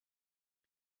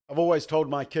I've always told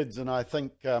my kids, and I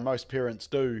think most parents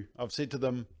do, I've said to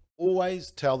them,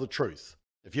 always tell the truth.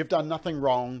 If you've done nothing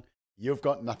wrong, you've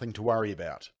got nothing to worry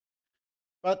about.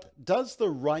 But does the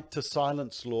right to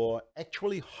silence law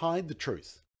actually hide the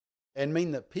truth and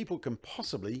mean that people can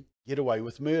possibly get away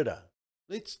with murder?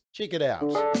 Let's check it out.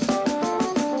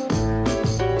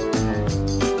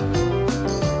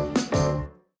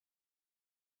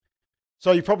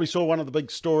 So you probably saw one of the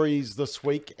big stories this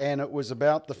week, and it was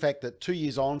about the fact that 2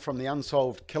 years on from the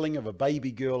unsolved killing of a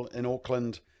baby girl in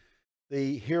Auckland,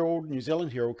 the New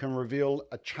Zealand Herald can reveal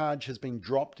a charge has been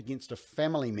dropped against a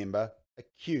family member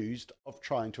accused of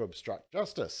trying to obstruct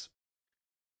justice.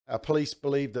 Police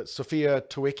believe that Sophia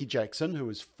Tueki Jackson, who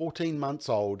was 14 months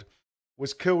old,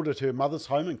 was killed at her mother's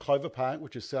home in Clover Park,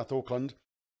 which is South Auckland,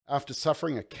 after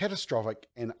suffering a catastrophic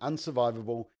and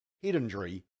unsurvivable head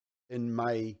injury in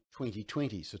May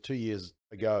 2020, so 2 years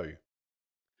ago.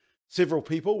 Several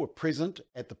people were present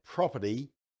at the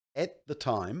property at the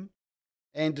time,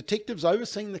 and detectives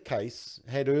overseeing the case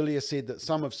had earlier said that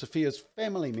some of Sophia's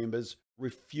family members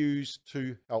refused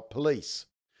to help police.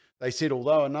 They said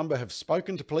although a number have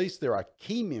spoken to police, there are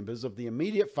key members of the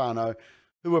immediate whānau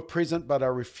who are present but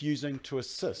are refusing to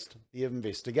assist the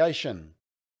investigation.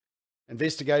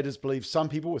 Investigators believe some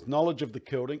people with knowledge of the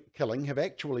killing have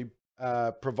actually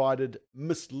provided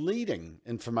misleading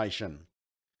information.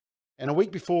 And a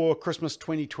week before Christmas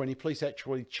 2020, police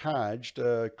actually charged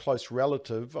a close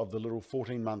relative of the little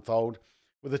 14-month-old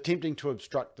with attempting to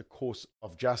obstruct the course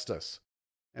of justice.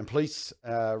 And police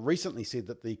recently said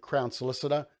that the Crown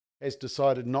Solicitor has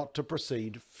decided not to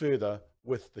proceed further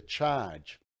with the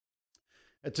charge.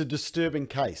 It's a disturbing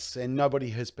case, and nobody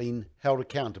has been held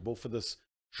accountable for this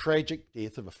tragic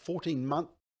death of a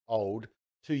 14-month-old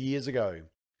 2 years ago.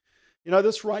 You know,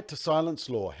 this right to silence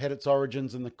law had its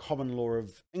origins in the common law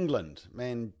of England,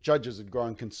 and judges had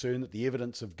grown concerned that the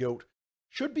evidence of guilt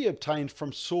should be obtained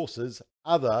from sources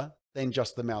other than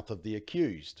just the mouth of the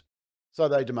accused. So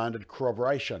they demanded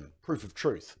corroboration, proof of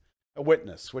truth, a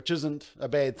witness, which isn't a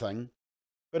bad thing,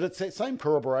 but it's that same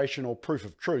corroboration or proof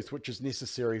of truth which is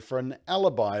necessary for an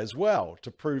alibi as well,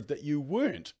 to prove that you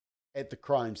weren't at the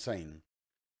crime scene.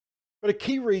 But a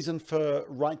key reason for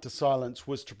right to silence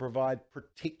was to provide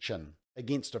protection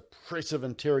against oppressive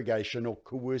interrogation or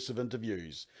coercive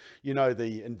interviews. You know,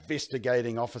 the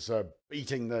investigating officer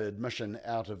beating the admission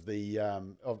out of the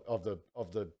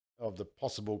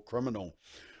possible criminal.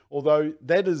 Although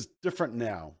that is different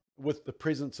now, with the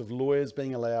presence of lawyers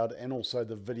being allowed and also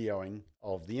the videoing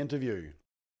of the interview.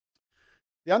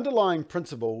 The underlying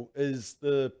principle is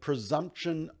the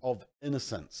presumption of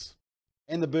innocence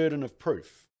and the burden of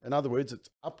proof. In other words, it's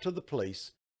up to the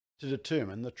police to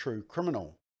determine the true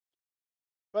criminal.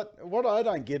 But what I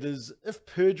don't get is, if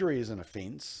perjury is an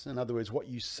offence, in other words, what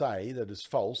you say that is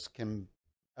false can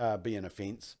be an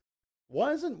offence,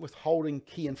 why isn't withholding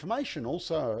key information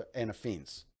also an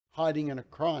offence, hiding in a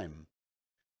crime?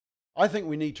 I think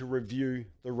we need to review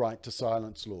the right to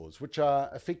silence laws, which are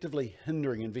effectively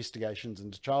hindering investigations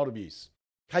into child abuse,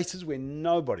 cases where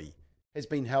nobody has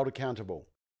been held accountable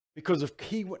because of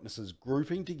key witnesses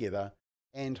grouping together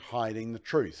and hiding the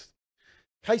truth.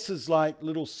 Cases like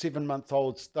little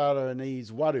 7-month-old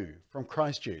Staranese Waru from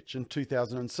Christchurch in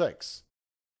 2006.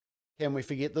 Can we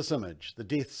forget this image? The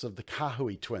deaths of the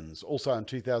Kahui twins, also in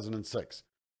 2006,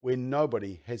 where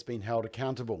nobody has been held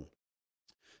accountable.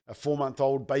 A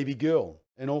 4-month-old baby girl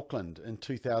in Auckland in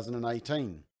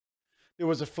 2018. There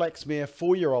was a Flaxmere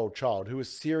 4-year-old child who was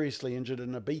seriously injured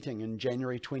in a beating in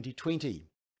January 2020.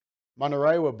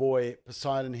 Manarewa boy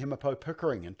Poseidon Hemipo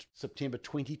Pickering in September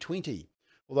 2020,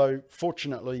 although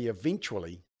fortunately,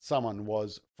 eventually, someone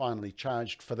was finally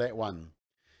charged for that one.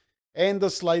 And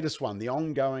this latest one, the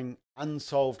ongoing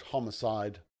unsolved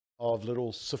homicide of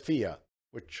little Sophia,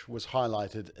 which was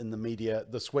highlighted in the media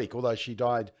this week, although she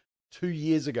died 2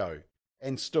 years ago,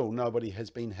 and still nobody has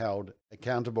been held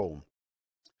accountable.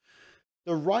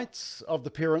 The rights of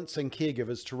the parents and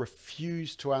caregivers to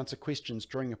refuse to answer questions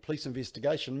during a police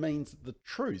investigation means that the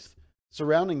truth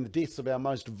surrounding the deaths of our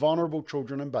most vulnerable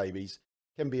children and babies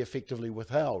can be effectively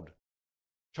withheld.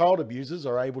 Child abusers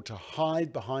are able to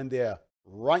hide behind their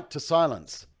right to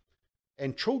silence,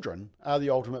 and children are the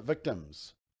ultimate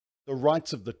victims. The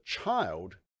rights of the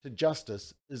child to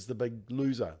justice is the big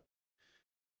loser.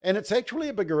 And it's actually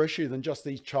a bigger issue than just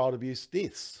these child abuse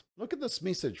deaths. Look at this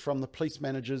message from the Police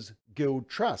Managers Guild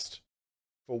Trust.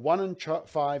 For 1 in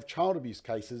 5 child abuse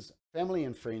cases, family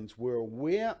and friends were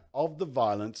aware of the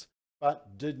violence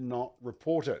but did not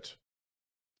report it.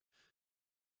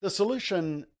 The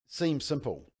solution seems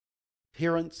simple.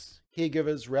 Parents,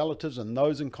 caregivers, relatives, and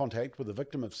those in contact with a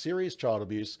victim of serious child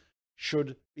abuse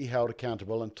should be held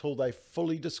accountable until they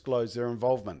fully disclose their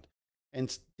involvement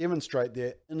and demonstrate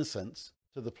their innocence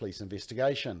to the police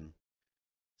investigation.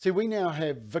 See, we now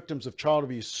have victims of child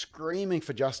abuse screaming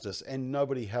for justice and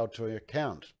nobody held to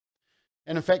account.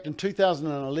 And in fact, in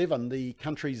 2011, the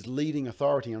country's leading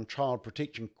authority on child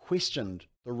protection questioned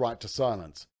the right to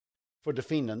silence for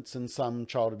defendants in some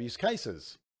child abuse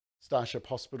cases. Starship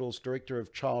Hospital's Director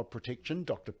of Child Protection,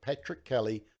 Dr. Patrick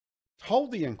Kelly,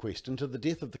 told the inquest into the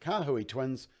death of the Kahui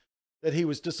twins that he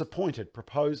was disappointed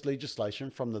proposed legislation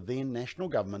from the then national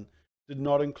government did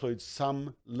not include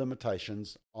some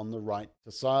limitations on the right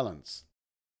to silence.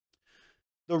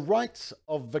 The rights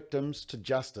of victims to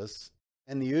justice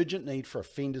and the urgent need for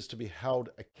offenders to be held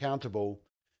accountable,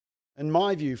 in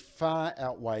my view, far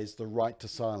outweighs the right to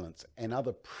silence and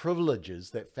other privileges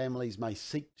that families may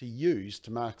seek to use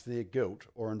to mask their guilt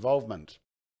or involvement.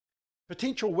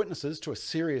 Potential witnesses to a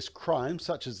serious crime,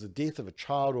 such as the death of a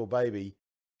child or baby,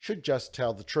 should just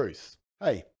tell the truth.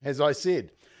 Hey, as I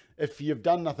said, if you've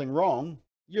done nothing wrong,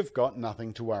 you've got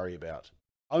nothing to worry about.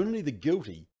 Only the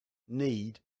guilty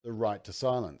need the right to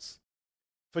silence.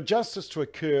 For justice to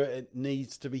occur, it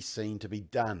needs to be seen to be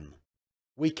done.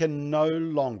 We can no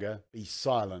longer be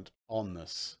silent on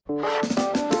this.